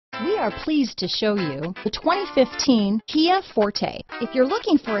We are pleased to show you the 2015 Kia Forte. If you're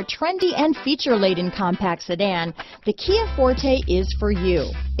looking for a trendy and feature-laden compact sedan, the Kia Forte is for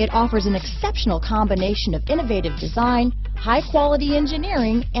you. It offers an exceptional combination of innovative design, high-quality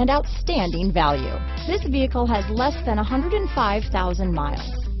engineering, and outstanding value. This vehicle has less than 105,000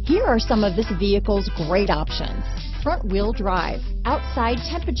 miles. Here are some of this vehicle's great options: front-wheel drive, outside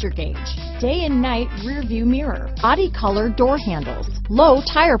temperature gauge, day and night rear view mirror, body color door handles, low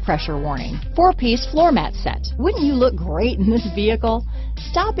tire pressure warning, 4-piece floor mat set. Wouldn't you look great in this vehicle?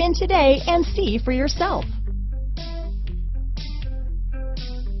 Stop in today and see for yourself.